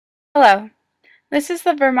Hello, this is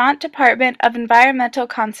the Vermont Department of Environmental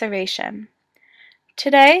Conservation.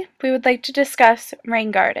 Today, we would like to discuss rain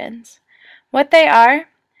gardens, what they are,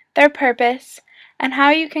 their purpose, and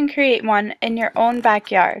how you can create one in your own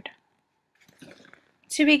backyard.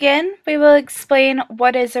 To begin, we will explain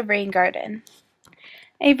what is a rain garden.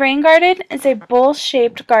 A rain garden is a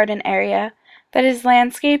bowl-shaped garden area that is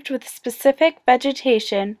landscaped with specific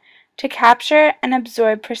vegetation to capture and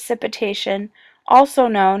absorb precipitation, also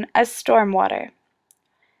known as stormwater.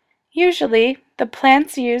 Usually, the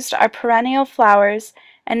plants used are perennial flowers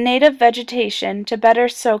and native vegetation to better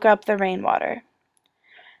soak up the rainwater.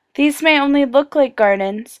 These may only look like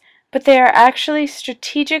gardens, but they are actually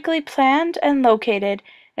strategically planned and located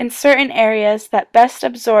in certain areas that best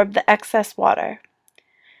absorb the excess water.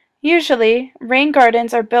 Usually, rain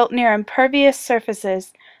gardens are built near impervious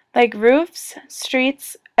surfaces like roofs,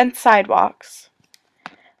 streets, and sidewalks.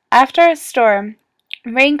 After a storm,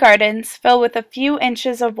 rain gardens fill with a few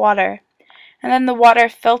inches of water, and then the water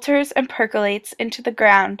filters and percolates into the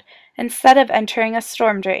ground instead of entering a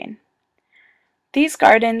storm drain. These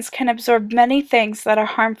gardens can absorb many things that are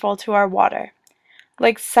harmful to our water,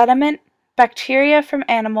 like sediment, bacteria from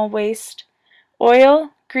animal waste, oil,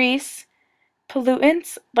 grease,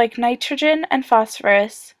 pollutants like nitrogen and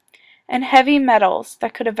phosphorus, and heavy metals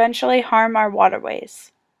that could eventually harm our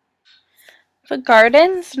waterways. The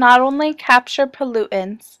gardens not only capture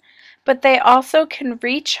pollutants, but they also can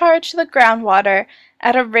recharge the groundwater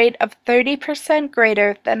at a rate of 30%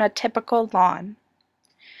 greater than a typical lawn.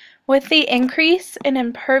 With the increase in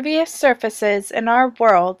impervious surfaces in our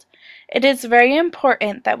world, it is very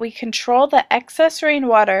important that we control the excess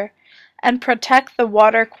rainwater and protect the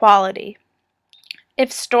water quality.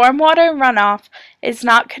 If stormwater runoff is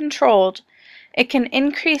not controlled, it can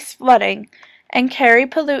increase flooding and carry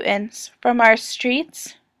pollutants from our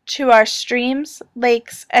streets to our streams,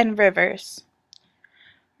 lakes, and rivers.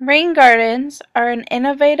 Rain gardens are an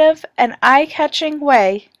innovative and eye-catching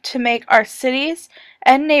way to make our cities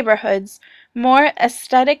and neighborhoods more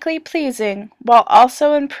aesthetically pleasing while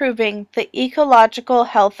also improving the ecological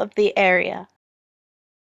health of the area.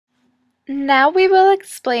 Now we will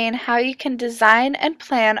explain how you can design and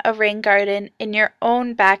plan a rain garden in your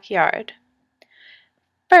own backyard.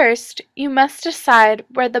 First, you must decide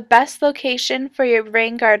where the best location for your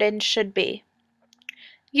rain garden should be.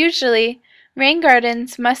 Usually, rain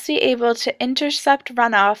gardens must be able to intercept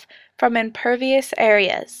runoff from impervious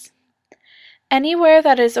areas. Anywhere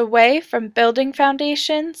that is away from building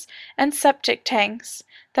foundations and septic tanks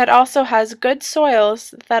that also has good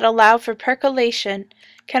soils that allow for percolation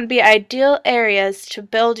can be ideal areas to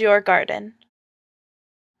build your garden.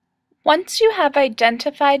 Once you have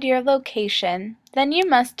identified your location, then you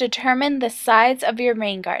must determine the size of your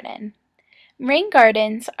rain garden. Rain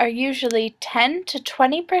gardens are usually 10 to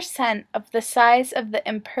 20% of the size of the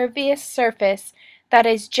impervious surface that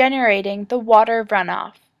is generating the water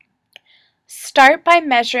runoff. Start by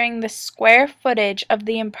measuring the square footage of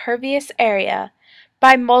the impervious area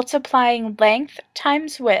by multiplying length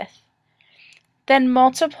times width. Then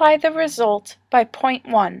multiply the result by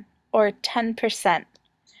 0.1 or 10%.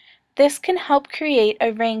 This can help create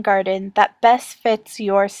a rain garden that best fits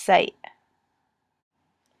your site.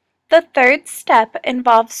 The third step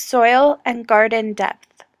involves soil and garden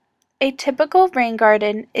depth. A typical rain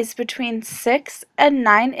garden is between 6 and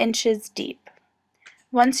 9 inches deep.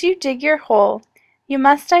 Once you dig your hole, you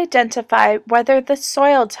must identify whether the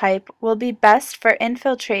soil type will be best for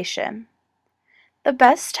infiltration. The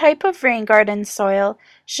best type of rain garden soil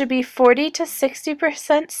should be 40 to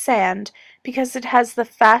 60% sand because it has the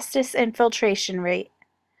fastest infiltration rate.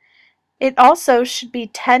 It also should be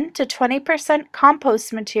 10 to 20%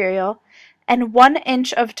 compost material and 1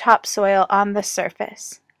 inch of topsoil on the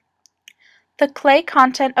surface. The clay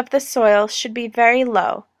content of the soil should be very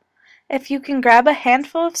low. If you can grab a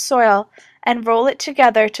handful of soil and roll it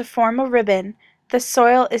together to form a ribbon, the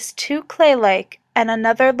soil is too clay-like and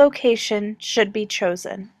another location should be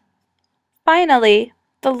chosen. Finally,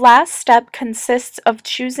 the last step consists of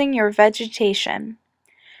choosing your vegetation.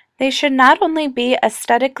 They should not only be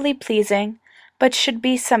aesthetically pleasing, but should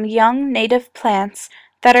be some young native plants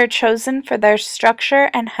that are chosen for their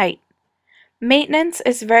structure and height. Maintenance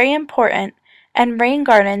is very important, and rain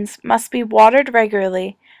gardens must be watered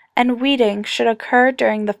regularly, and weeding should occur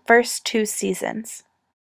during the first 2 seasons.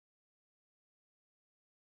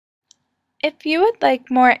 If you would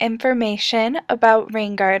like more information about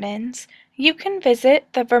rain gardens, you can visit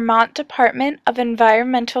the Vermont Department of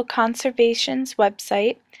Environmental Conservation's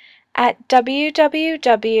website at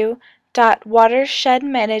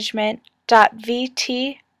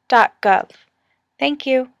www.watershedmanagement.vt.gov. Thank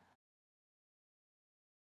you.